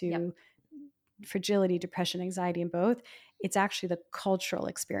component to Yep. fragility, depression, anxiety in both, it's actually the cultural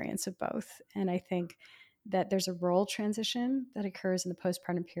experience of both. And I think that there's a role transition that occurs in the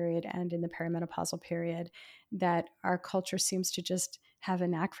postpartum period and in the perimenopausal period that our culture seems to just have a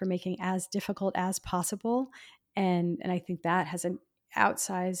knack for making as difficult as possible. And I think that has an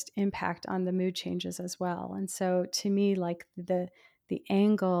outsized impact on the mood changes as well. And so to me, like the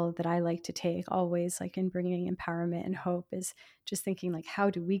angle that I like to take always, like in bringing empowerment and hope, is just thinking like, how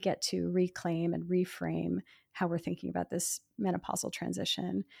do we get to reclaim and reframe how we're thinking about this menopausal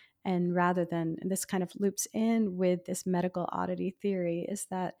transition? And rather than, and this kind of loops in with this medical oddity theory, is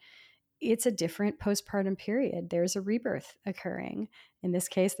that it's a different postpartum period. There's a rebirth occurring. In this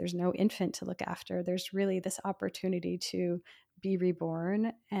case, there's no infant to look after. There's really this opportunity to be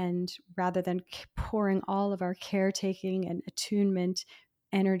reborn. And rather than pouring all of our caretaking and attunement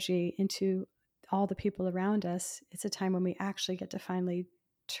energy into all the people around us, it's a time when we actually get to finally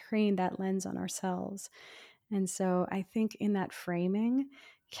train that lens on ourselves. And so I think in that framing,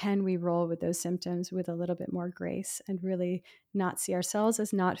 can we roll with those symptoms with a little bit more grace and really not see ourselves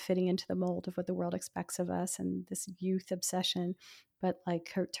as not fitting into the mold of what the world expects of us and this youth obsession, but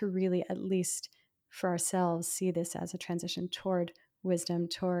like to really at least for ourselves see this as a transition toward wisdom,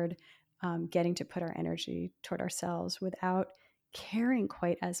 toward getting to put our energy toward ourselves without caring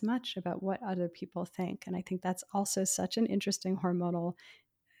quite as much about what other people think. And I think that's also such an interesting hormonal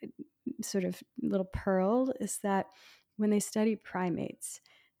sort of little pearl, is that when they study primates,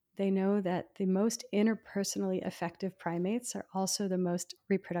 they know that the most interpersonally effective primates are also the most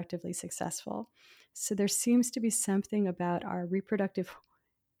reproductively successful. So there seems to be something about our reproductive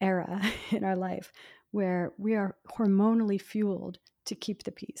era in our life where we are hormonally fueled to keep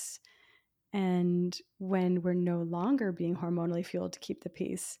the peace. And when we're no longer being hormonally fueled to keep the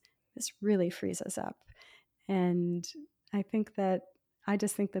peace, this really frees us up. And I think that I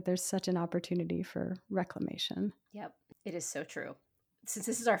just think that there's such an opportunity for reclamation. Yep. It is so true. since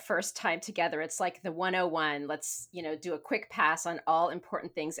this is our first time together, it's like the 101. Let's, do a quick pass on all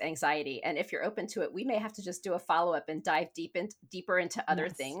important things anxiety. And if you're open to it, we may have to just do a follow-up and dive deeper into other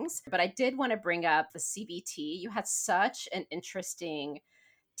Yes. things. But I did want to bring up the CBT. You had such an interesting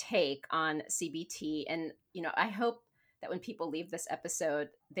take on CBT. And, I hope that when people leave this episode,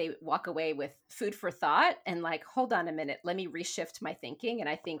 they walk away with food for thought and like, hold on a minute, let me reshift my thinking. And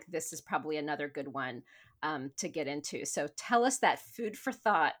I think this is probably another good one to get into. So tell us that food for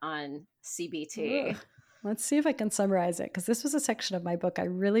thought on CBT. Ugh. Let's see if I can summarize it, because this was a section of my book I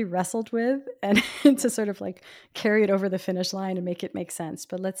really wrestled with and to sort of like carry it over the finish line and make it make sense.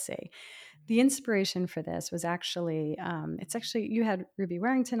 But let's see. The inspiration for this was actually, you had Ruby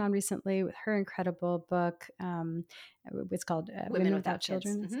Warrington on recently with her incredible book. It's called Women Without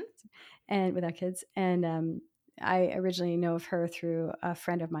Children and Without Kids. And I originally know of her through a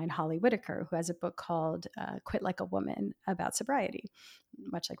friend of mine, Holly Whitaker, who has a book called Quit Like a Woman about sobriety,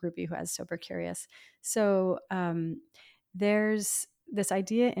 much like Ruby, who has Sober Curious. So there's this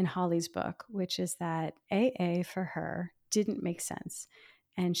idea in Holly's book, which is that AA for her didn't make sense.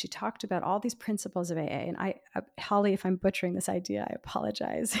 And she talked about all these principles of AA. And Holly, if I'm butchering this idea, I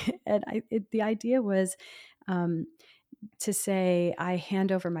apologize. And the idea was to say, I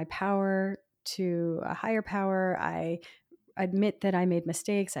hand over my power to a higher power. I admit that I made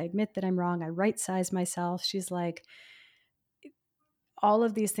mistakes. I admit that I'm wrong. I right-size myself. She's like, all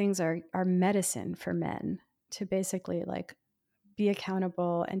of these things are medicine for men to basically like be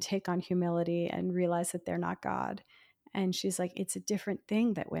accountable and take on humility and realize that they're not God. And she's like, it's a different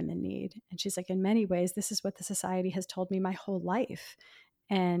thing that women need. And she's like, in many ways, this is what the society has told me my whole life.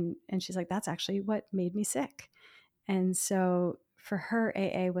 And she's like, that's actually what made me sick. And so for her,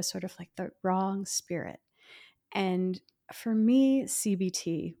 AA was sort of like the wrong spirit. And for me,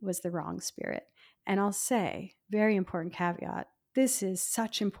 CBT was the wrong spirit. And I'll say, very important caveat, this is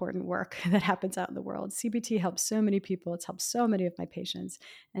such important work that happens out in the world. CBT helps so many people. It's helped so many of my patients.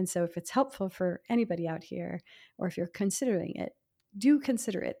 And so if it's helpful for anybody out here, or if you're considering it, do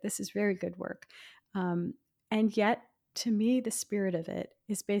consider it. This is very good work. And yet, to me, the spirit of it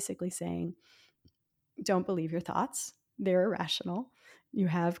is basically saying, don't believe your thoughts. They're irrational. You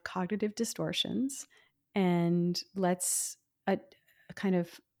have cognitive distortions, and let's kind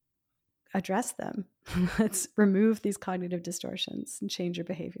of address them. Let's remove these cognitive distortions and change your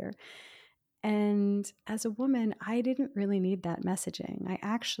behavior. And as a woman, I didn't really need that messaging.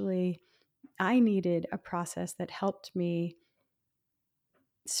 I needed a process that helped me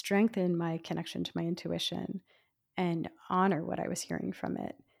strengthen my connection to my intuition and honor what I was hearing from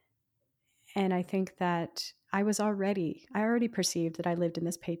it. And I think that I already perceived that I lived in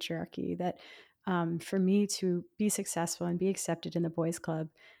this patriarchy, that for me to be successful and be accepted in the boys' club,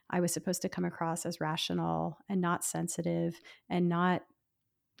 I was supposed to come across as rational and not sensitive and not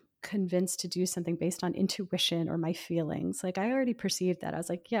convinced to do something based on intuition or my feelings. Like I already perceived that. I was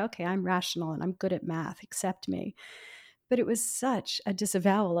like, yeah, okay, I'm rational and I'm good at math, accept me. But it was such a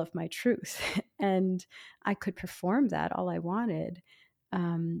disavowal of my truth. And I could perform that all I wanted.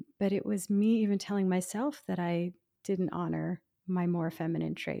 But it was me even telling myself that I didn't honor my more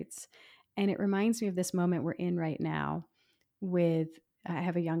feminine traits. And it reminds me of this moment we're in right now I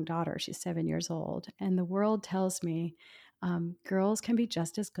have a young daughter, she's 7 years old, and the world tells me girls can be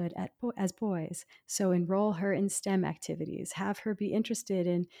just as good as boys. So enroll her in STEM activities, have her be interested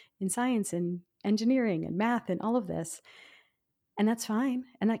in science and engineering and math and all of this. And that's fine.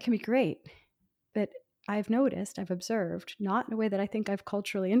 And that can be great. But I've observed, not in a way that I think I've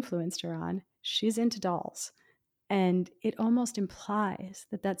culturally influenced her on, she's into dolls. And it almost implies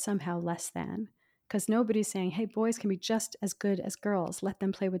that that's somehow less than, because nobody's saying, hey, boys can be just as good as girls. Let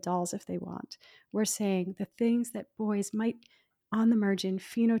them play with dolls if they want. We're saying the things that boys might, on the margin,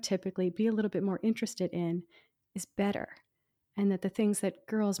 phenotypically be a little bit more interested in is better. And that the things that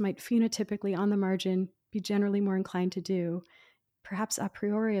girls might phenotypically, on the margin, be generally more inclined to do, perhaps a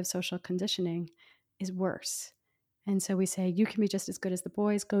priori of social conditioning, is worse. And so we say, you can be just as good as the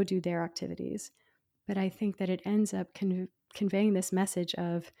boys, go do their activities. But I think that it ends up conveying this message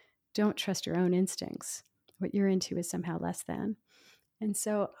of don't trust your own instincts. What you're into is somehow less than. And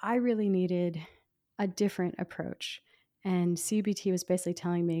so I really needed a different approach. And CBT was basically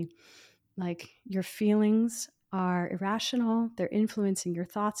telling me, like, your feelings are irrational. They're influencing your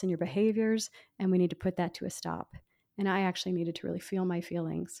thoughts and your behaviors. And we need to put that to a stop. And I actually needed to really feel my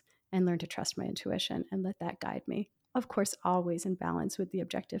feelings and learn to trust my intuition and let that guide me. Of course, always in balance with the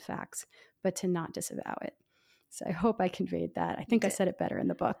objective facts, but to not disavow it. So I hope I conveyed that. I think I said it better in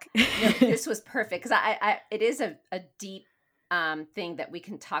the book. No, this was perfect because it is a deep thing that we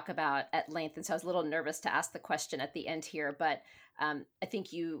can talk about at length. And so I was a little nervous to ask the question at the end here, but I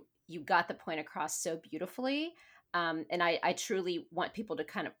think you got the point across so beautifully. And I truly want people to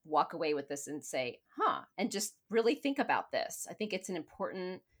kind of walk away with this and say, and just really think about this. I think it's an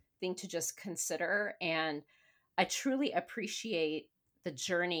important thing to just consider. And I truly appreciate the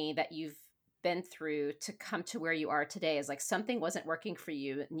journey that you've been through to come to where you are today. Is like something wasn't working for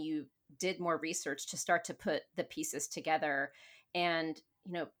you and you did more research to start to put the pieces together and,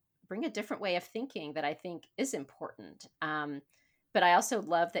 bring a different way of thinking that I think is important. But I also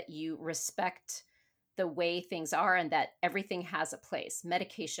love that you respect the way things are and that everything has a place.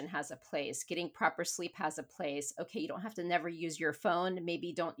 Medication has a place. Getting proper sleep has a place. Okay, you don't have to never use your phone.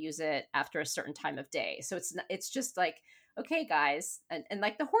 Maybe don't use it after a certain time of day. So it's just like, okay, guys, and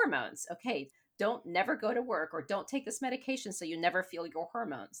like the hormones. Okay, don't never go to work or don't take this medication so you never feel your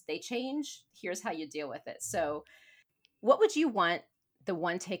hormones. They change. Here's how you deal with it. So what would you want the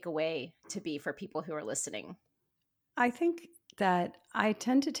one takeaway to be for people who are listening? I think that I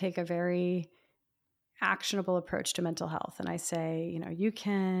tend to take a very actionable approach to mental health. And I say, you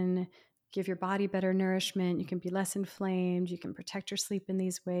can give your body better nourishment. You can be less inflamed. You can protect your sleep in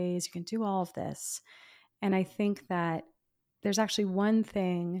these ways. You can do all of this. And I think that there's actually one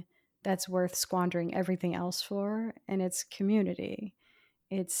thing that's worth squandering everything else for, and it's community.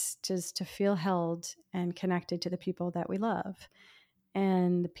 It's just to feel held and connected to the people that we love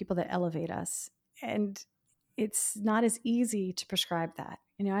and the people that elevate us. And it's not as easy to prescribe that.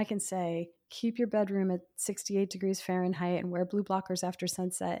 I can say, keep your bedroom at 68 degrees Fahrenheit and wear blue blockers after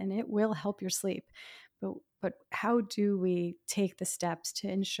sunset, and it will help your sleep. But how do we take the steps to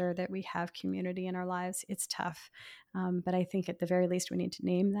ensure that we have community in our lives? It's tough. But I think at the very least, we need to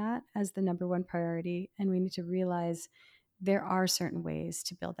name that as the number one priority. And we need to realize there are certain ways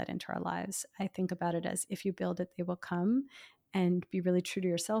to build that into our lives. I think about it as if you build it, they will come, and be really true to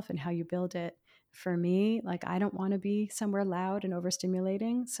yourself in how you build it. For me, I don't want to be somewhere loud and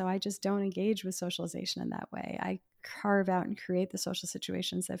overstimulating, so I just don't engage with socialization in that way. I carve out and create the social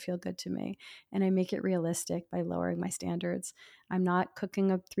situations that feel good to me, and I make it realistic by lowering my standards. I'm not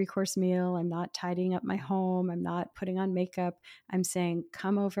cooking a 3-course meal. I'm not tidying up my home. I'm not putting on makeup. I'm saying,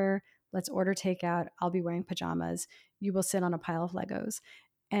 come over, let's order takeout. I'll be wearing pajamas. You will sit on a pile of Legos.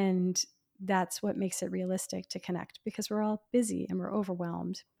 And that's what makes it realistic to connect, because we're all busy and we're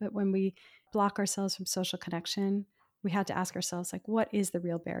overwhelmed. But when we block ourselves from social connection, we had to ask ourselves, what is the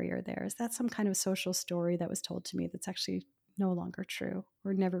real barrier there? Is that some kind of social story that was told to me that's actually no longer true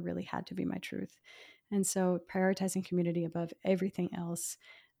or never really had to be my truth? And so prioritizing community above everything else,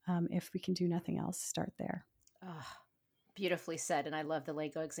 if we can do nothing else, start there. Oh, beautifully said. And I love the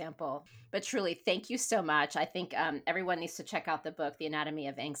Lego example. But truly, thank you so much. I think everyone needs to check out the book, The Anatomy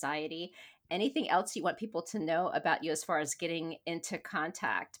of Anxiety. Anything else you want people to know about you as far as getting into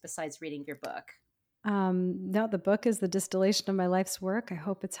contact besides reading your book? No, the book is the distillation of my life's work. I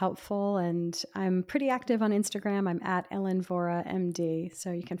hope it's helpful. And I'm pretty active on Instagram. I'm at Ellen Vora, MD.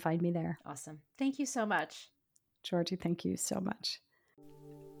 So you can find me there. Awesome. Thank you so much. Georgie, thank you so much.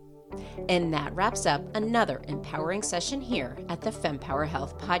 And that wraps up another empowering session here at the FemPower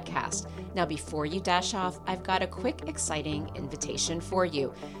Health Podcast. Now, before you dash off, I've got a quick, exciting invitation for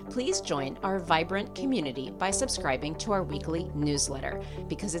you. Please join our vibrant community by subscribing to our weekly newsletter,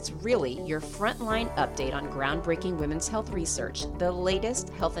 because it's really your frontline update on groundbreaking women's health research, the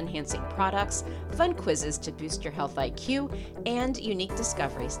latest health-enhancing products, fun quizzes to boost your health IQ, and unique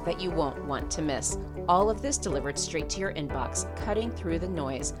discoveries that you won't want to miss. All of this delivered straight to your inbox, cutting through the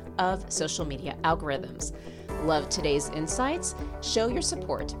noise of social media algorithms. Love today's insights? Show your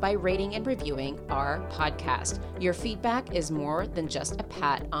support by rating and reviewing our podcast. Your feedback is more than just a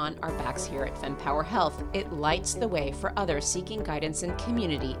pat on our backs here at FemPower Health. It lights the way for others seeking guidance and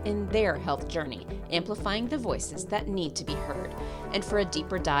community in their health journey, amplifying the voices that need to be heard. And for a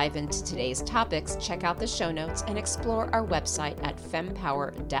deeper dive into today's topics, check out the show notes and explore our website at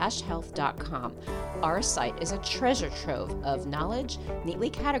fempower-health.com. Our site is a treasure trove of knowledge, neatly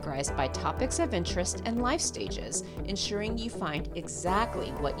categorized by topics of interest and life stages, ensuring you find exactly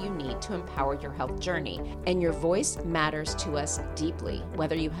what you need to empower your health journey. And your voice matters to us deeply.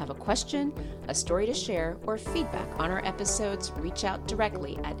 Whether you have a question, a story to share, or feedback on our episodes, reach out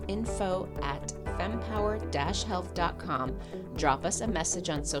directly at info@fempower.com. fempower-health.com, drop us a message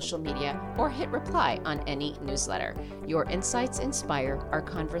on social media, or hit reply on any newsletter. Your insights inspire our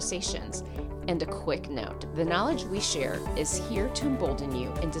conversations. And a quick note, the knowledge we share is here to embolden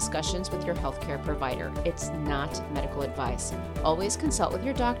you in discussions with your healthcare provider. It's not medical advice. Always consult with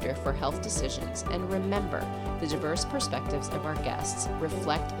your doctor for health decisions, and remember, the diverse perspectives of our guests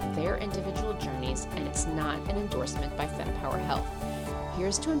reflect their individual journeys, and it's not an endorsement by FemPower Health.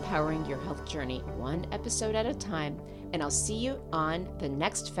 Here's to empowering your health journey one episode at a time, and I'll see you on the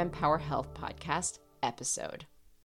next FemPower Health podcast episode.